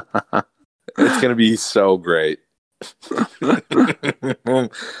 It's gonna be so great.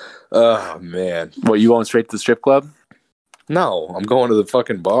 Oh man! What, you going straight to the strip club? No, I'm going to the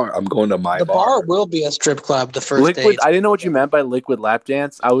fucking bar. I'm going to my bar. The bar will be a strip club the first day. I didn't know what you meant by liquid lap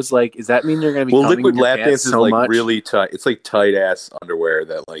dance. I was like, does that mean you're gonna be? Well, liquid lap dance is so like much? really tight. It's like tight ass underwear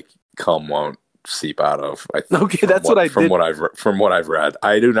that like cum won't seep out of. I think, okay, that's what I did. From what I've read,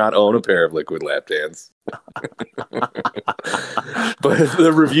 I do not own a pair of liquid lap dance. But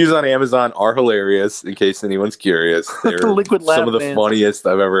the reviews on Amazon are hilarious. In case anyone's curious, they're liquid lap some of the dance. funniest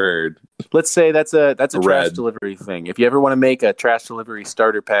I've ever heard. Let's say that's a trash delivery thing. If you ever want to make a trash delivery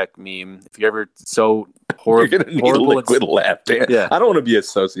starter pack meme, if you ever you're gonna need a liquid lap dance. Yeah. I don't want to be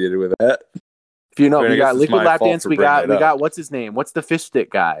associated with that. If you know, we got liquid lap dance. We got what's his name? What's the fish stick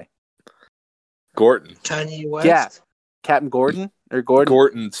guy? Gordon. Kanye West. Yeah, Captain Gordon or Gordon.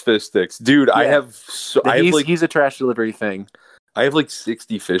 Gordon's fish sticks, dude. Yeah. He's a trash delivery thing. I have like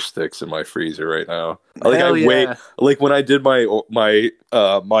 60 fish sticks in my freezer right now. Like Hell when I did my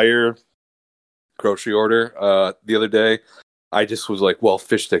Meijer grocery order the other day, I just was like, well,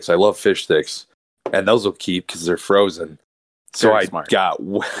 fish sticks. I love fish sticks, and those will keep because they're frozen. So I got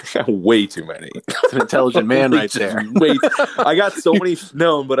way too many. It's an intelligent man right there. I got so many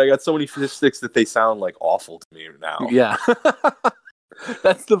but I got so many fish sticks that they sound like awful to me now. Yeah.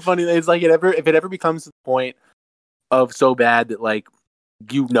 That's the funny thing. It's like if it ever becomes to the point of so bad that like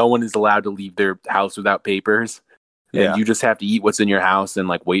no one is allowed to leave their house without papers. And you just have to eat what's in your house and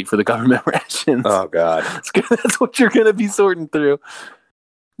like wait for the government rations. Oh God. That's what you're gonna be sorting through.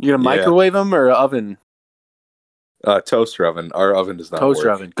 You're gonna microwave them or oven? Toaster oven. Our oven does not Toaster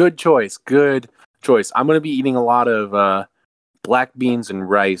work. oven. Good choice. I'm gonna be eating a lot of black beans and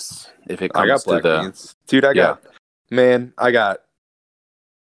rice if it comes to the beans. Dude, I got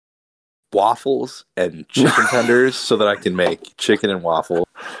waffles and chicken tenders so that I can make chicken and waffles.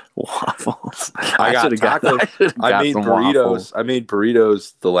 I got tacos. I made burritos. Waffles. I made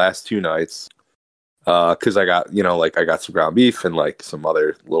burritos the last 2 nights because I got I got some ground beef and like some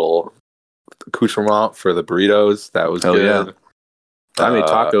other little accoutrement for the burritos. That was good. Yeah. I made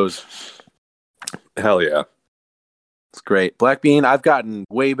tacos. Hell yeah. It's great. Black bean, I've gotten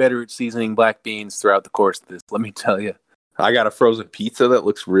way better at seasoning black beans throughout the course of this, let me tell you. I got a frozen pizza that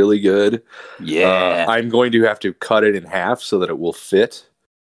looks really good. Yeah. I'm going to have to cut it in half so that it will fit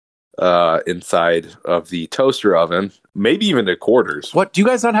inside of the toaster oven, maybe even to quarters. What? Do you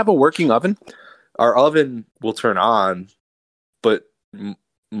guys not have a working oven? Our oven will turn on, but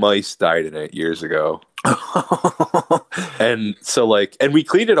mice died in it years ago. And so and we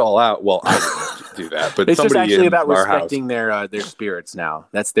cleaned it all out. Well, I didn't do that, but it's just actually about respecting their spirits now.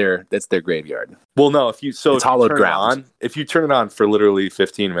 That's their graveyard. Well, no, if you hollowed ground. If you turn it on for literally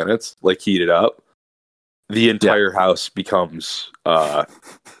 15 minutes, like heat it up, the entire house becomes a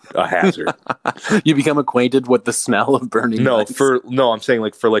hazard. You become acquainted with the smell of burning. I'm saying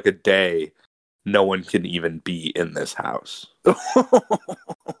like for like a day, no one can even be in this house.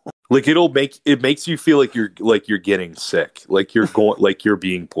 Like it makes you feel like you're getting sick, like you're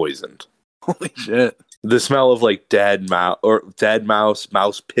being poisoned. Holy shit! The smell of like dead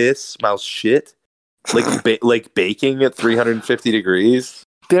mouse piss, mouse shit, like baking at 350 degrees.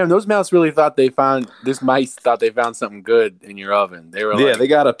 Damn, those mice really thought they found something good in your oven. They were they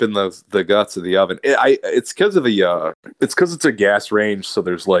got up in the guts of the oven. It's because it's a gas range, so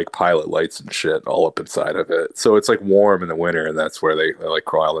there's like pilot lights and shit all up inside of it. So it's like warm in the winter, and that's where they like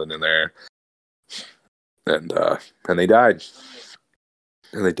crawling in there. And they died.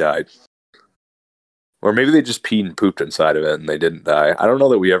 And they died. Or maybe they just peed and pooped inside of it and they didn't die. I don't know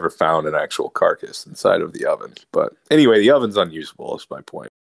that we ever found an actual carcass inside of the oven. But anyway, the oven's unusable, is my point.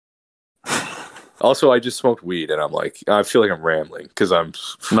 Also, I just smoked weed and I feel like I'm rambling because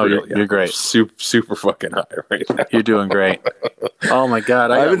you're great. Super fucking high right now. You're doing great. Oh my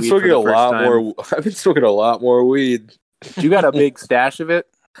God. I've been smoking a lot more weed. You got a big stash of it?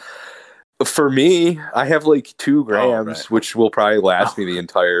 For me, I have like 2 grams, which will probably last me the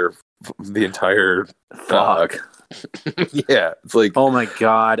entire fuck. Yeah, it's like, oh my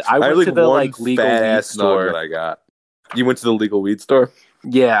God. I went to the legal weed store that I got. You went to the legal weed store?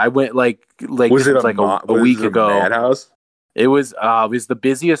 Yeah, I went like was it a week ago. Madhouse? It was the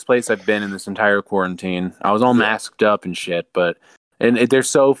busiest place I've been in this entire quarantine. I was all masked up and shit, but they're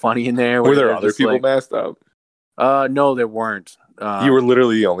so funny in there. Were there other people masked up? No, there weren't. You were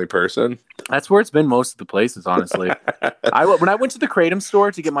literally the only person. That's where it's been most of the places, honestly. When I went to the Kratom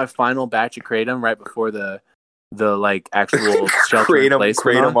store to get my final batch of Kratom right before the like actual shelter in place.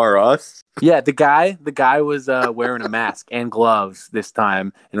 Kratom are us. Yeah, the guy was wearing a mask and gloves this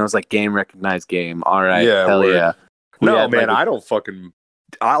time, and I was like, "Game recognized game." All right, yeah, hell word. yeah. No, man, I don't fucking.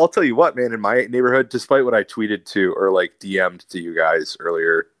 I'll tell you what, man. In my neighborhood, despite what I tweeted to or like DM'd to you guys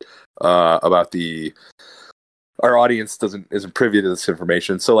earlier about our audience isn't privy to this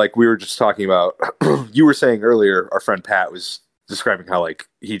information. So like we were just talking about, you were saying earlier, our friend Pat was describing how like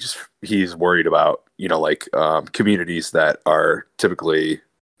he's worried about communities that are typically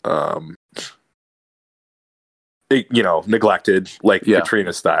neglected, like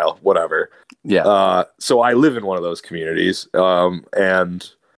Katrina style, whatever. Yeah. So I live in one of those communities, and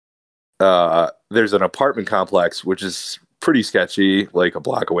there's an apartment complex which is pretty sketchy, like a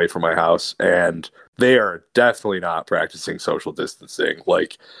block away from my house, and they are definitely not practicing social distancing.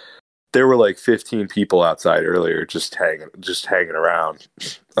 Like there were like 15 people outside earlier, just hanging around.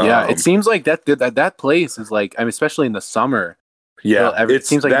 Yeah, it seems like that place is like, I mean, especially in the summer. Yeah, it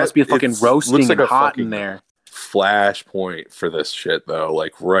seems like it must be fucking roasting and hot in there. Flashpoint for this shit though,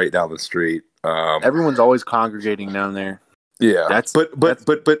 like right down the street. Everyone's always congregating down there. Yeah,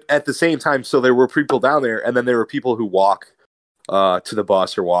 but at the same time, so there were people down there, and then there were people who walk to the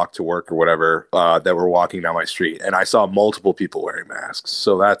bus or walk to work or whatever that were walking down my street, and I saw multiple people wearing masks,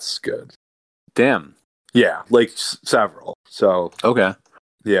 so that's good. Damn. Yeah, like several. So okay.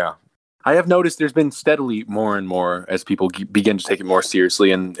 Yeah, I have noticed there's been steadily more and more as people begin to take it more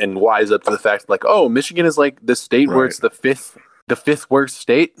seriously and wise up to the fact like, oh, Michigan is like the state where it's the fifth worst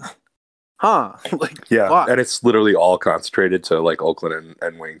state. Huh? Like, yeah, fuck. And it's literally all concentrated to like Oakland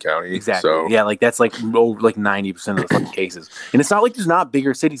and Wayne County. Exactly. So. Yeah, like that's like 90% of the fucking cases. And it's not like there's not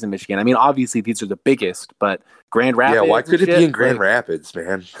bigger cities in Michigan. I mean, obviously these are the biggest, but Grand Rapids. Yeah, why could it be in Grand Rapids,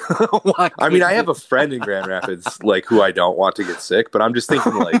 man? I mean, I have a friend in Grand Rapids, like who I don't want to get sick, but I'm just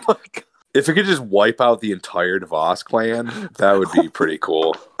thinking like, if it could just wipe out the entire DeVos clan, that would be pretty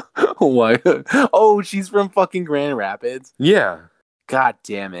cool. Why? Oh, she's from fucking Grand Rapids. Yeah. God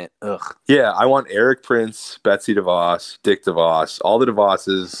damn it. Ugh. Yeah, I want Eric Prince, Betsy DeVos, Dick DeVos, all the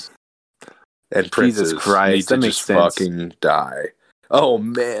DeVosses and Princes Jesus Christ, need to just fucking die. Oh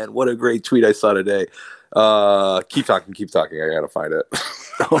man, what a great tweet I saw today. Keep talking. I gotta find it.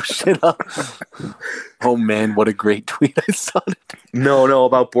 Oh, shit up. Oh man, what a great tweet I saw today. No,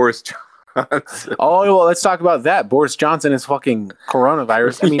 about Boris Johnson. Oh, well, let's talk about that. Boris Johnson is fucking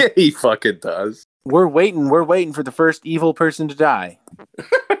coronavirus. I mean, yeah, he fucking does. We're waiting for the first evil person to die.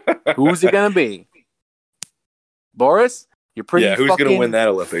 Who's it gonna be? Boris? You're pretty. Yeah, who's gonna win that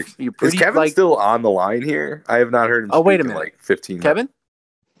Olympics? Is Kevin still on the line here? I have not heard him. Oh, wait a minute. In like 15 Kevin?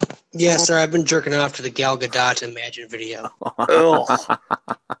 Yeah, sir. I've been jerking off to the Gal Gadot Imagine video.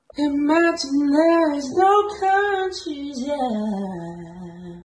 Imagine there's no countries,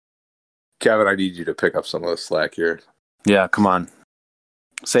 yeah. Kevin, I need you to pick up some of the slack here. Yeah, come on.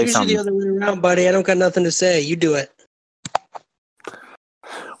 Say Usually something. the other way around, buddy. I don't got nothing to say. You do it.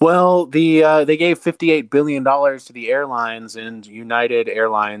 Well, they gave $58 billion to the airlines, and United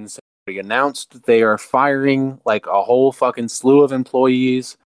Airlines announced they are firing like a whole fucking slew of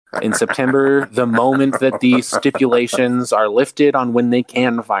employees in September, the moment that the stipulations are lifted on when they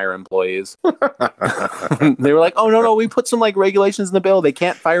can fire employees. They were like, oh, no, we put some like regulations in the bill. They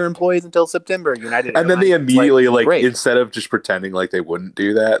can't fire employees until September. United and then they Airlines immediately like instead of just pretending like they wouldn't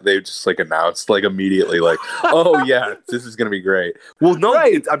do that, they just like announced like immediately like, oh yeah, this is gonna be great. Well, no,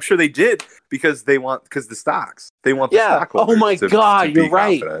 I'm sure they did because the stocks. They want the stockholders. Oh my God, you're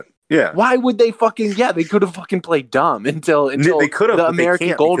right. Confident. Yeah. Why would they fucking? Yeah, they could have fucking played dumb until they could have. The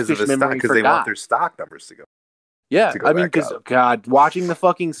American Goldfish memory because they want their stock numbers to go. Yeah, I mean, because God, watching the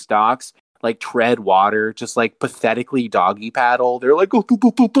fucking stocks like tread water, just like pathetically doggy paddle. They're like, oh,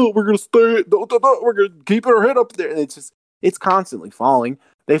 we're gonna stay, we're gonna keep our head up there. And it's constantly falling.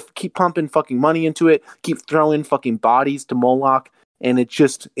 They keep pumping fucking money into it, keep throwing fucking bodies to Moloch, and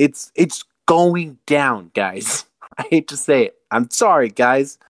it's going down, guys. I hate to say it. I'm sorry,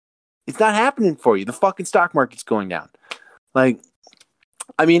 guys. It's not happening for you. The fucking stock market's going down. Like,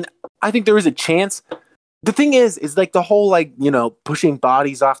 I mean, I think there is a chance. The thing is like the whole like, pushing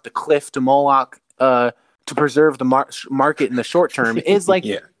bodies off the cliff to Moloch to preserve the market in the short term is like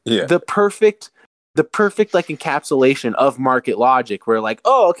the perfect like encapsulation of market logic where like,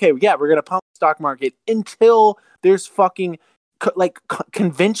 oh, okay, yeah, we're going to pump the stock market until there's fucking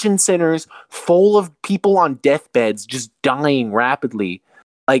convention centers full of people on deathbeds just dying rapidly.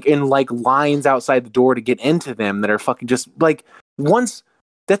 Like in like lines outside the door to get into them that are fucking just like once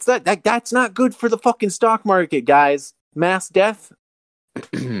that's not good for the fucking stock market, guys. Mass death.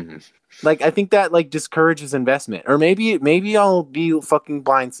 Like I think that like discourages investment. Or maybe I'll be fucking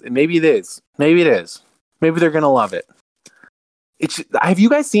blind. Maybe it is. Maybe they're gonna love it. Have you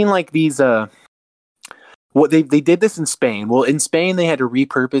guys seen like these what they did this in Spain? Well, in Spain they had to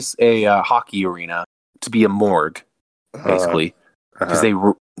repurpose a hockey arena to be a morgue, basically. Because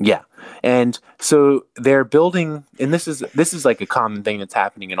and so they're building, and this is like a common thing that's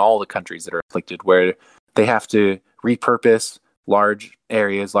happening in all the countries that are afflicted, where they have to repurpose large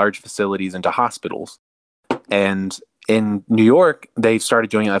areas, large facilities into hospitals. And in New York, they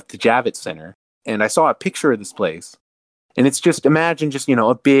started doing it at the Javits Center, and I saw a picture of this place, and it's just imagine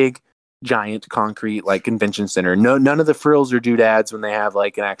a big, giant concrete like convention center. None of the frills or doodads when they have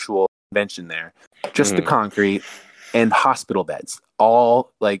like an actual convention there, just the concrete. And hospital beds, all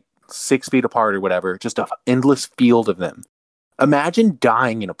like 6 feet apart or whatever, just an endless field of them. Imagine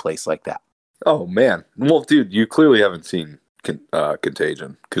dying in a place like that. Oh man, well, dude, you clearly haven't seen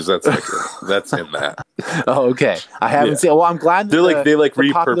Contagion because that's like that's in that. Oh, okay, I haven't seen. Well, I'm glad they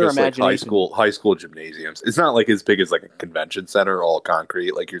repurpose like high school gymnasiums. It's not like as big as like a convention center, all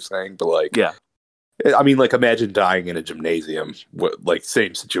concrete, like you're saying, but like I mean, like imagine dying in a gymnasium, like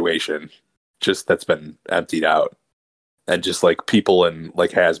same situation, just that's been emptied out. and just like people in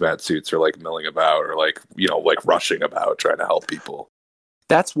like hazmat suits are like milling about or like, you know, like rushing about trying to help people.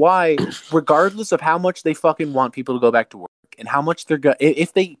 That's why, regardless of how much they fucking want people to go back to work and how much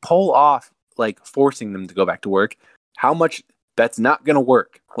if they pull off like forcing them to go back to work, how much that's not going to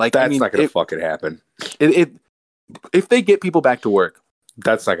work. Like, that's not going to fucking happen. If they get people back to work,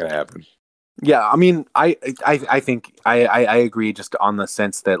 that's not going to happen. Yeah, I mean, I think I agree just on the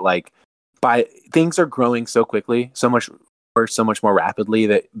sense that like things are growing so quickly, so much more rapidly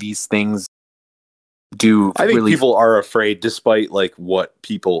that these things do. I think people are afraid, despite like what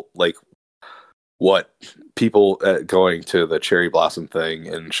people going to the Cherry Blossom thing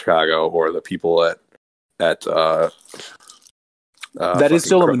in Chicago, or the people at that is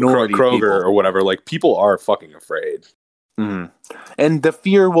still a minority, Kroger or whatever. Like, people are fucking afraid, and the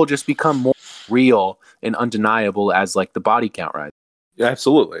fear will just become more real and undeniable as like the body count rises.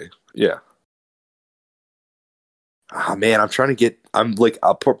 Absolutely, yeah. Oh man, I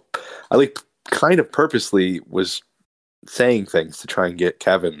kind of purposely was saying things to try and get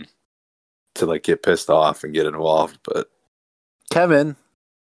Kevin to like get pissed off and get involved, but Kevin,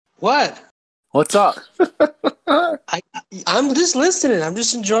 what's up? I'm just listening. I'm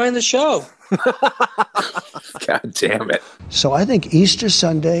just enjoying the show. God damn it. So I think Easter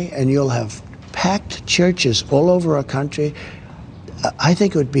Sunday, and you'll have packed churches all over our country. I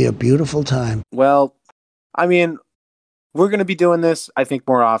think it would be a beautiful time. Well, I mean, we're going to be doing this, I think,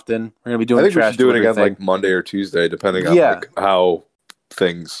 more often. We're going to be doing. I think we should do it again, like Monday or Tuesday, depending on like how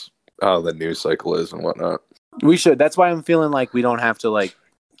the news cycle is and whatnot. We should. That's why I'm feeling like we don't have to like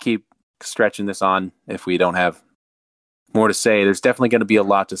keep stretching this on if we don't have more to say. There's definitely going to be a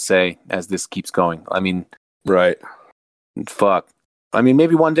lot to say as this keeps going. I mean, right? Fuck. I mean,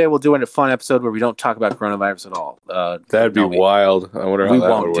 maybe one day we'll do a fun episode where we don't talk about coronavirus at all. That'd be wild. I wonder how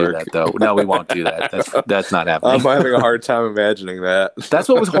that would work. We won't do that, though. No, we won't do that. That's not happening. I'm having a hard time imagining that. That's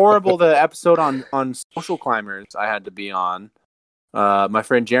what was horrible. The episode on social climbers I had to be on, my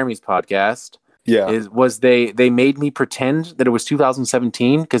friend Jeremy's podcast. Yeah, they made me pretend that it was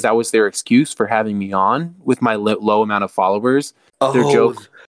 2017 because that was their excuse for having me on with my low amount of followers. Their joke.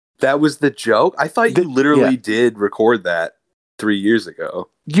 That was the joke? I thought you literally did record that 3 years ago.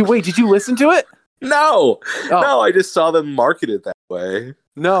 Did you listen to it? No. No, I just saw them market it that way.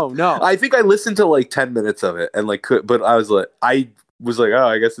 No. I think I listened to like 10 minutes of it and like but I was like, oh,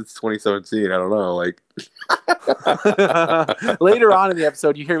 I guess it's 2017. I don't know. Like later on in the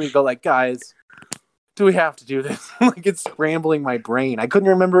episode, you hear me go like, guys, do we have to do this? Like, it's scrambling my brain. I couldn't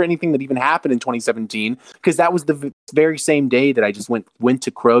remember anything that even happened in 2017 because that was the very same day that I just went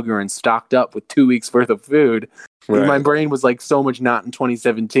to Kroger and stocked up with 2 weeks worth of food. Right. My brain was like so much not in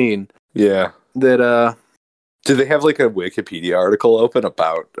 2017. Yeah. That did they have like a Wikipedia article open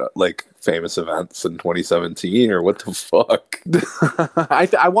about like famous events in 2017 or what the fuck?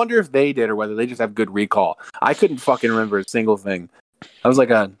 I wonder if they did or whether they just have good recall. I couldn't fucking remember a single thing. I was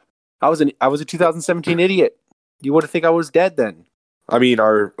a 2017 idiot. You would have think I was dead then. I mean,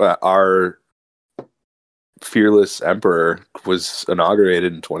 our fearless emperor was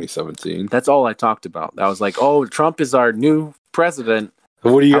inaugurated in 2017. That's all I talked about. I was like, oh, Trump is our new president.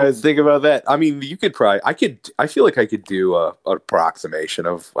 What do you guys think about that? I mean, you could probably, I feel like I could do an approximation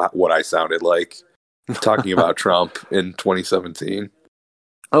of what I sounded like talking about Trump in 2017.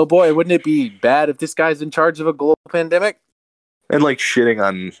 Oh boy, wouldn't it be bad if this guy's in charge of a global pandemic? And like shitting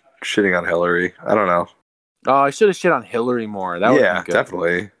on Hillary. I don't know. Oh, I should have shit on Hillary more. That would be good.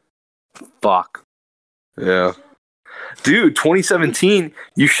 Definitely. Fuck. Yeah. Dude, 2017,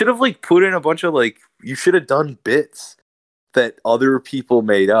 you should have like put in a bunch of like, you should have done bits that other people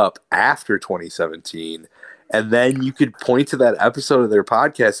made up after 2017. And then you could point to that episode of their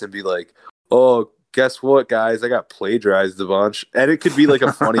podcast and be like, oh, guess what, guys? I got plagiarized a bunch. And it could be like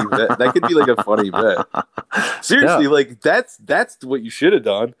a funny bit. That could be like a funny bit. Seriously, like that's what you should have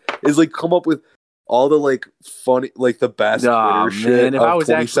done is like come up with all the like funny, like the best Twitter shit of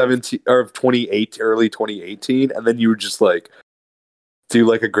 2017 or of 2008, early 2018. And then you were just like, do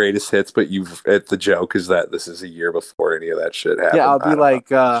like a greatest hits, but the joke is that this is a year before any of that shit happened. Yeah, I'll be like,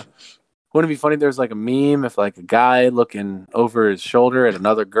 wouldn't it be funny if there's like a meme if like a guy looking over his shoulder at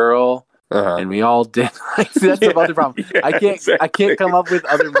another girl and we all did like that's the other problem. Yeah, I can't come up with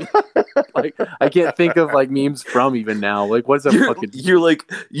other memes. Like I can't think of like memes from even now. Like what's a fucking you're like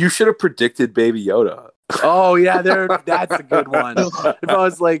you should have predicted Baby Yoda. Oh yeah, that's a good one. If I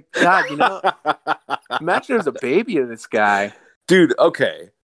was like, God, imagine there's a baby of this guy. Dude, okay.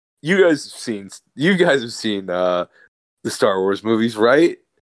 You guys have seen the Star Wars movies, right?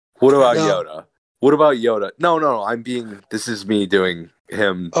 What about Yoda? What about Yoda? No. This is me doing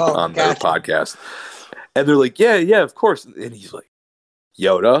him on their podcast. And they're like, yeah, of course. And he's like,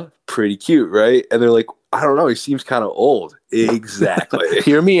 Yoda, pretty cute, right? And they're like, I don't know, he seems kind of old. Exactly.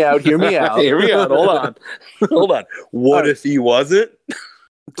 Hear me out. Hear me out. Hold on. What if he wasn't?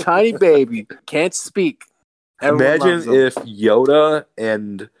 Tiny baby, can't speak. Everyone Imagine if Yoda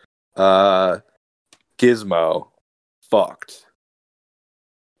and Gizmo fucked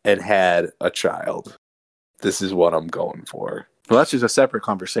and had a child. This is what I'm going for. Well, that's just a separate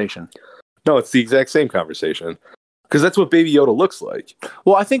conversation. No, it's the exact same conversation. Because that's what Baby Yoda looks like.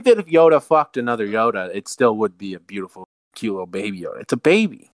 Well, I think that if Yoda fucked another Yoda, it still would be a beautiful, cute little Baby Yoda. It's a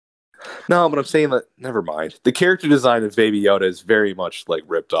baby. No, but I'm saying that, never mind. The character design of Baby Yoda is very much like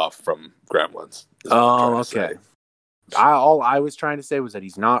ripped off from Gremlins. Oh, okay. All I was trying to say was that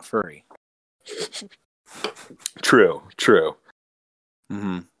he's not furry. True.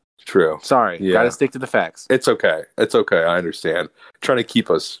 Mm-hmm. True. Sorry, gotta stick to the facts. It's okay. I understand. Trying to keep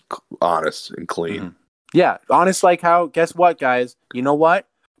us honest and clean. Mm-hmm. Yeah, honest like how, guess what, guys? You know what?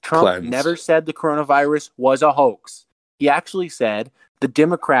 Trump never said the coronavirus was a hoax. He actually said the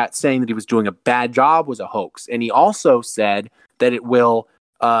Democrats saying that he was doing a bad job was a hoax. And he also said that it will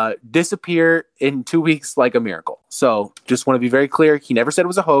disappear in 2 weeks like a miracle. So just want to be very clear. He never said it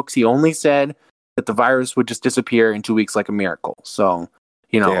was a hoax. He only said that the virus would just disappear in 2 weeks like a miracle. So,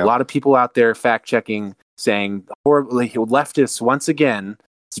 a lot of people out there fact checking, saying horribly leftists once again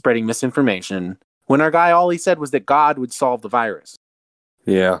spreading misinformation. When our guy, all he said was that God would solve the virus.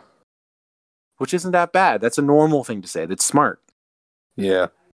 Yeah. Which isn't that bad. That's a normal thing to say. That's smart. Yeah.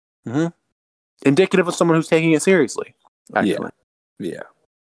 Mm-hmm. Indicative of someone who's taking it seriously. Actually. Yeah.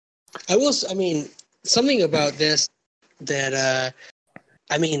 Something about this that,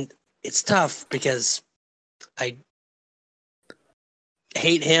 it's tough because I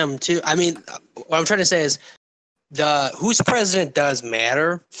hate him too. What I'm trying to say is who's president does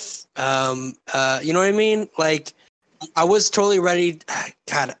matter. You know what I mean? Like, I was totally ready.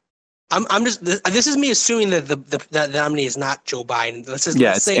 God, I'm just. This is me assuming that the nominee is not Joe Biden. Let's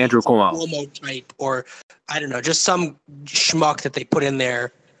say Andrew Cuomo. Cuomo type, or I don't know, just some schmuck that they put in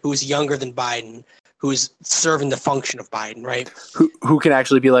there who's younger than Biden, who's serving the function of Biden, right? Who can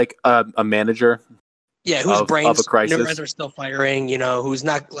actually be like a manager? Yeah, whose brains of a crisis neurons are still firing. Who's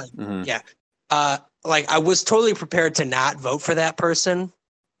not like I was totally prepared to not vote for that person.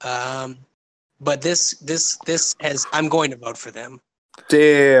 But this has, I'm going to vote for them.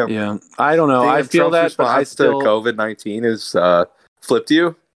 Damn. Yeah. I don't know. Damn, I feel Trump's that, but I still to COVID-19 is flipped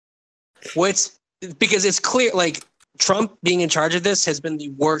you. Because it's clear, like, Trump being in charge of this has been the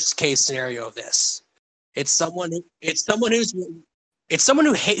worst case scenario of this. It's someone who is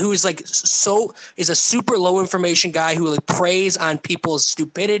like is a super low information guy who like preys on people's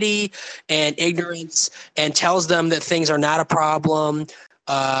stupidity and ignorance and tells them that things are not a problem.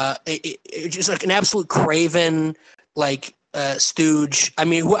 It's just like an absolute craven, like stooge. I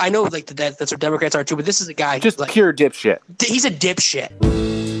know like that's what Democrats are too, but this is a guy just like pure dipshit. He's a dipshit.